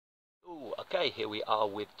Okay, here we are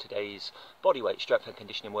with today's bodyweight strength and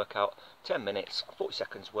conditioning workout. 10 minutes, 40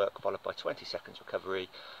 seconds work followed by 20 seconds recovery.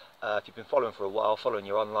 If you've been following for a while, following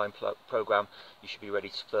your online program, you should be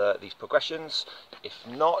ready for these progressions. If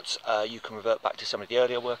not, you can revert back to some of the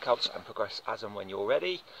earlier workouts and progress as and when you're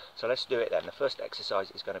ready. So let's do it then. The first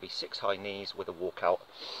exercise is going to be 6 high knees with a walkout.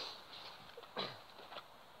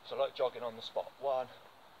 So like jogging on the spot. 1,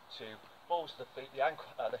 2, balls to the feet,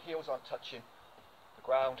 the heels aren't touching the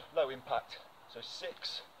ground, low impact. So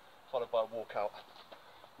 6 followed by a walkout,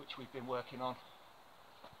 which we've been working on.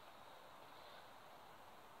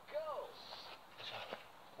 Go! So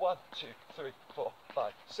 1, 2, 3, 4,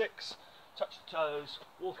 5, 6. Touch the toes,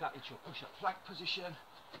 walk out into your push-up plank position.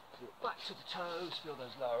 Feel back to the toes, feel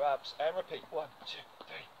those lower abs, and repeat. 1, 2,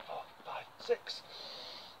 3, 4, 5, 6.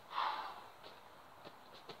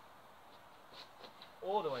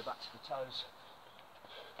 All the way back to the toes.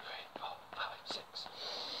 3, 4, 5, 6.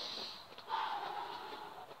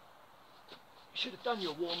 You should have done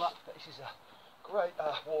your warm-up, but this is a great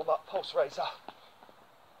warm-up, pulse raiser.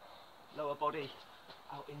 Lower body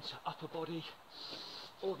out into upper body.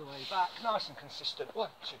 All the way back, nice and consistent. 1,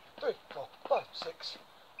 2, 3, 4, 5, 6.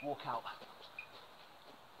 Walk out.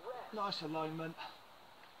 Nice alignment.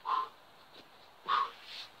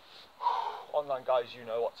 Online guys, you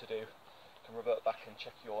know what to do. You can revert back and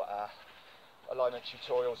check your alignment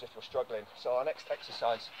tutorials if you're struggling. So our next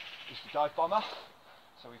exercise is the dive bomber.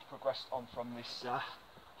 So we've progressed on from this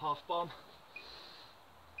half bomb.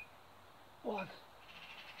 1,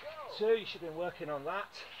 2, you should have been working on that.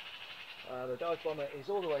 The dive bomber is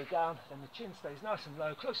all the way down, then the chin stays nice and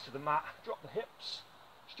low, close to the mat. Drop the hips,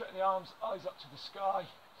 straighten the arms, eyes up to the sky.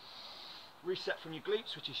 Reset from your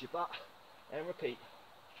glutes, which is your butt, and repeat.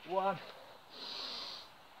 1,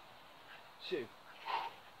 2.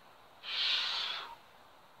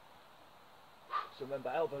 So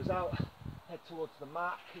remember, elbows out, head towards the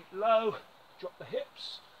mat, keep low, drop the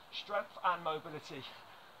hips, strength and mobility.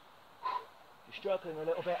 If you're struggling a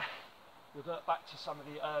little bit, revert back to some of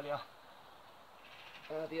the earlier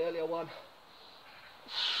one.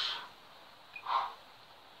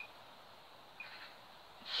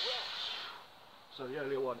 So the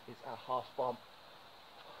earlier one is our half bomb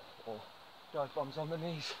or dive bombs on the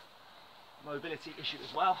knees. Mobility issue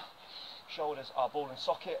as well. Shoulders are ball and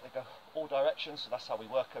socket, they go all directions, so that's how we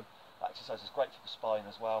work them. That exercise is great for the spine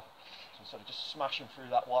as well. So instead of just smashing through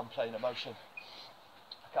that one plane of motion.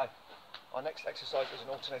 Okay, our next exercise is an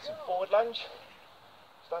alternating forward lunge.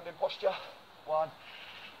 Standing posture. 1,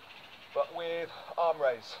 but with arm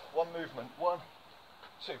raise. 1 movement. 1,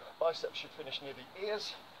 2. Biceps should finish near the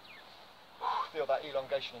ears. Feel that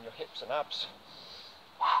elongation in your hips and abs.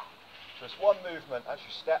 Just 1 movement as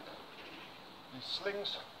you step. Use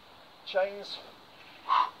slings, chains,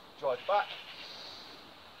 drive back.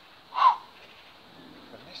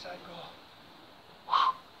 From this angle.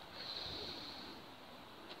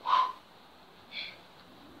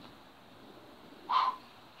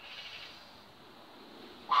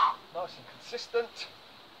 Nice and consistent.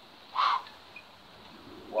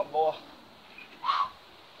 1 more.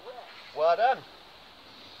 Well done.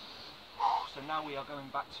 So now we are going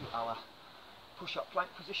back to our push-up plank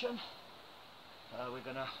position. We're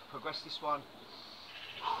going to progress this one.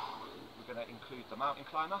 We're going to include the mountain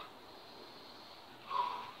climber.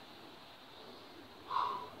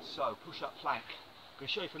 So push-up plank. I'm going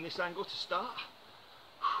to show you from this angle to start.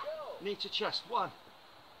 Knee to chest. 1,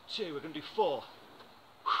 2. We're going to do 4.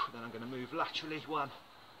 Then I'm going to move laterally. 1,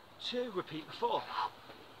 2. Repeat the 4.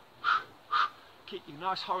 Keep your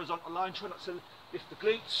nice horizontal line. Try not to lift the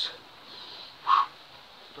glutes.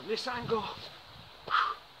 From this angle.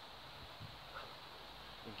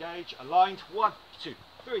 Engage, aligned. 1, 2,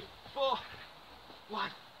 3, 4.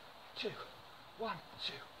 1, 2, 1,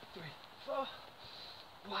 2, 3, 4.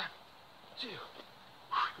 1, 2. You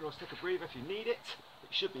can always take a breather if you need it. But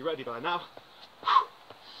you should be ready by now.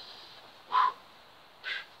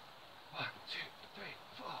 1, 2, 3,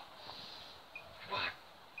 4. 1,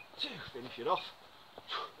 2. Finish it off.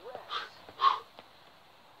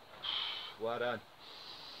 Well done.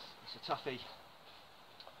 It's a toughie.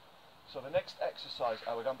 So the next exercise,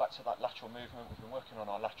 we're going back to that lateral movement. We've been working on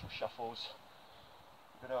our lateral shuffles.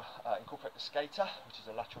 We're going to incorporate the skater, which is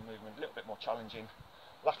a lateral movement, a little bit more challenging.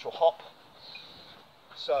 Lateral hop.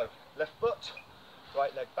 So left foot,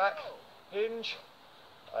 right leg back, hinge,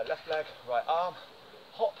 left leg, right arm,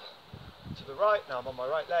 hop to the right. Now I'm on my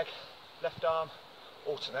right leg, left arm,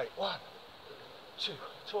 alternate. 1, 2,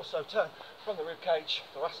 torso turn from the rib cage,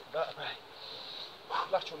 thoracic vertebrae.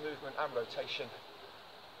 Lateral movement and rotation.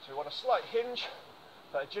 So we want a slight hinge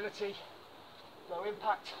for agility, low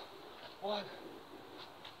impact. 1,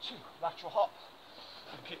 2. lateral hop.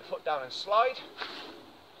 You keep the foot down and slide.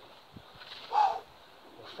 Or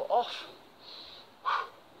foot off.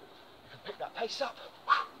 You can pick that pace up.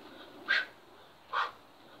 You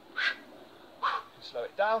can slow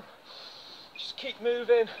it down. Just keep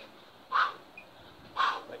moving.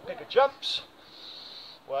 Make bigger jumps.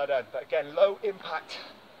 Well done. But again, low impact.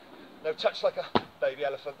 No touch like a baby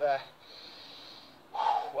elephant there.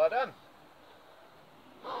 Well done.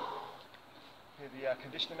 Here the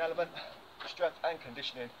conditioning element, strength and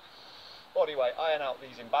conditioning. Body weight, iron out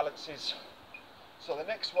these imbalances. So the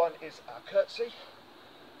next one is our curtsy.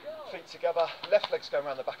 Feet together, left leg's going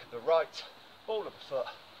around the back of the right, ball of the foot,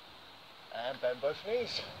 and bend both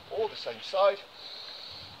knees, all the same side.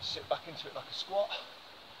 Sit back into it like a squat.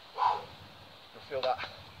 You'll feel that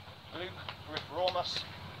glute piriformis.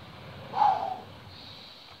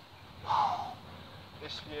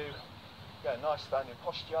 This view, get a nice standing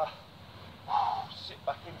posture. Sit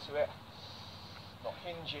back into it, not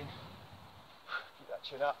hinging. Keep that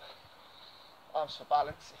chin up. Arms for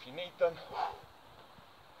balance if you need them.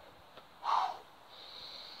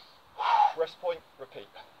 Rest point, repeat.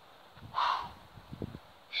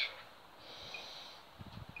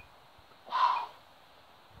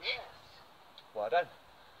 Well done.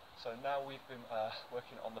 So now we've been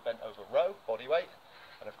working on the bent over row, body weight,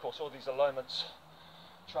 and of course all these alignments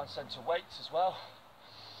transcend to weights as well.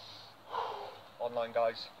 Online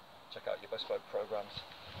guys, check out your bespoke programs.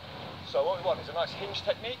 So what we want is a nice hinge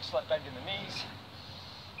technique, so like bending the knees.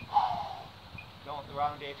 Don't want the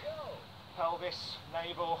rounded pelvis,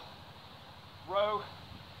 navel, row.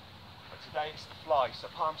 But today it's the fly, so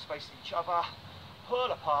palms facing each other,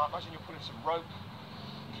 pull apart, imagine you're pulling some rope.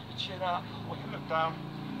 Keep your chin up, or you look down,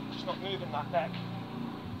 just not moving that neck.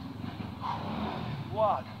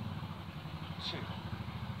 1, 2,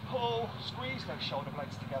 pull, squeeze those shoulder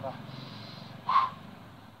blades together.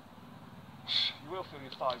 You will feel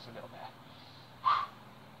your thighs a little bit.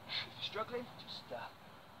 If you're struggling, just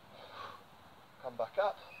come back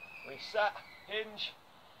up, reset, hinge,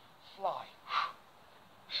 fly.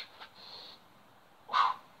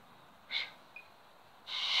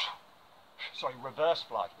 Sorry, reverse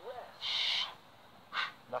fly.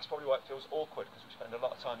 And that's probably why it feels awkward, because we spend a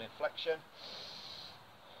lot of time in flexion.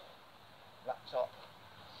 Laptop.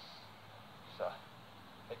 So,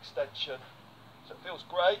 extension. So it feels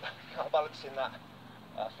great, counterbalancing that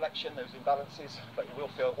flexion, those imbalances, but you will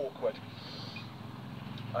feel awkward.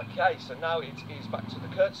 Okay, so now it is back to the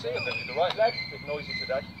curtsy. I'm going to do the right leg, a bit noisy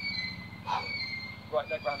today. Right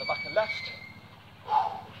leg round the back and left.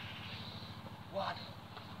 1,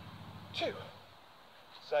 2.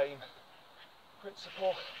 Same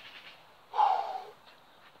principle.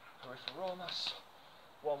 Piriformis.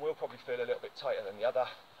 One will probably feel a little bit tighter than the other,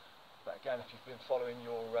 but again, if you've been following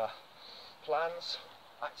your plans,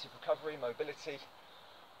 active recovery, mobility,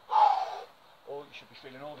 or you should be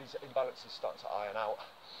feeling all these imbalances starting to iron out.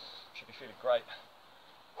 You should be feeling great.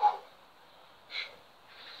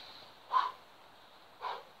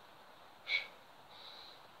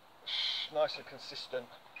 Nice and consistent.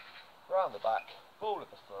 Round the back, ball of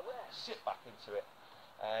the foot, sit back into it,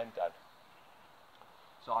 and done.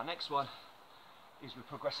 So our next one is we're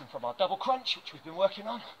progressing from our double crunch, which we've been working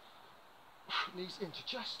on. Knees into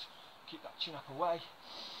chest, keep that chin up away,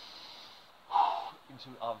 into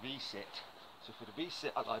our V-sit. So for the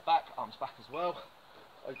V-sit, I lie back, arms back as well.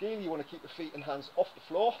 Ideally you want to keep the feet and hands off the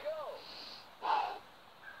floor.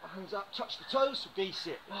 Hands up, touch the toes, for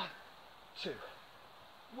V-sit. 1, 2,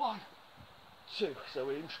 1, 2. So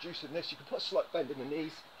we're introducing this. You can put a slight bend in the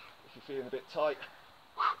knees if you're feeling a bit tight.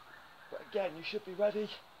 But again, you should be ready.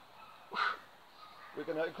 We're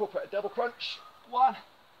going to incorporate a double crunch. 1,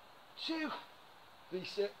 2,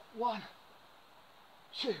 V-sit, 1,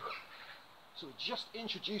 2. So we're just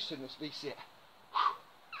introducing this V-sit.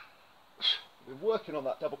 We've been working on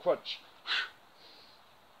that double crunch.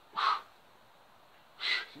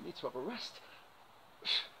 If you need to have a rest,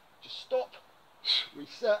 just stop,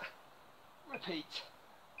 reset, repeat.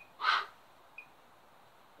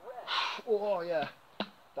 Oh yeah,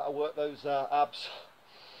 that'll work those abs.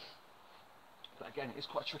 But again, it is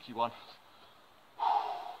quite a tricky one.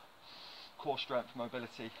 Core strength,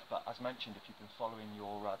 mobility, but as mentioned, if you've been following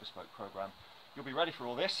your bespoke program, you'll be ready for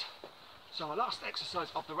all this. So our last exercise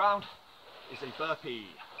of the round is a burpee.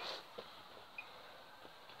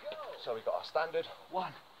 So we've got our standard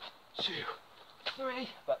 1, 2, 3,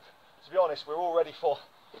 but to be honest, we're all ready for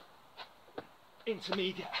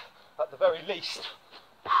intermediate at the very least.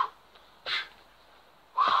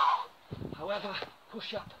 However,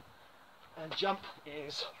 push up and jump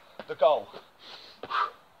is the goal.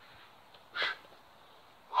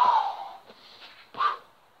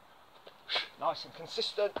 nice and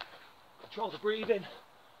consistent. Control the breathing.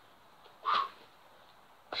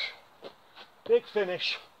 Big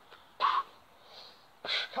finish.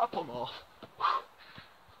 Couple more.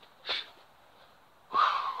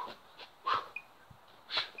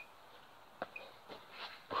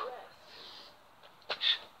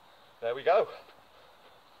 There we go.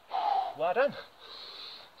 Well done.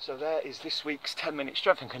 So there is this week's 10-minute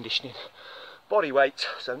strength and conditioning. Body weight,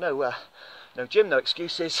 so no gym, no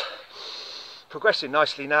excuses. Progressing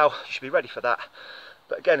nicely now, you should be ready for that.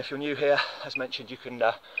 But again, if you're new here, as mentioned, you can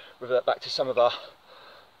revert back to some of our...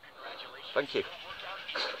 Thank you.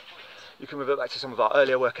 You can revert back to some of our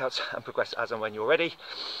earlier workouts and progress as and when you're ready.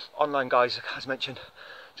 Online guys, as mentioned,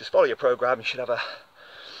 just follow your program. You should have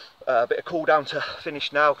a bit of cool down to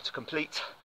finish now, to complete.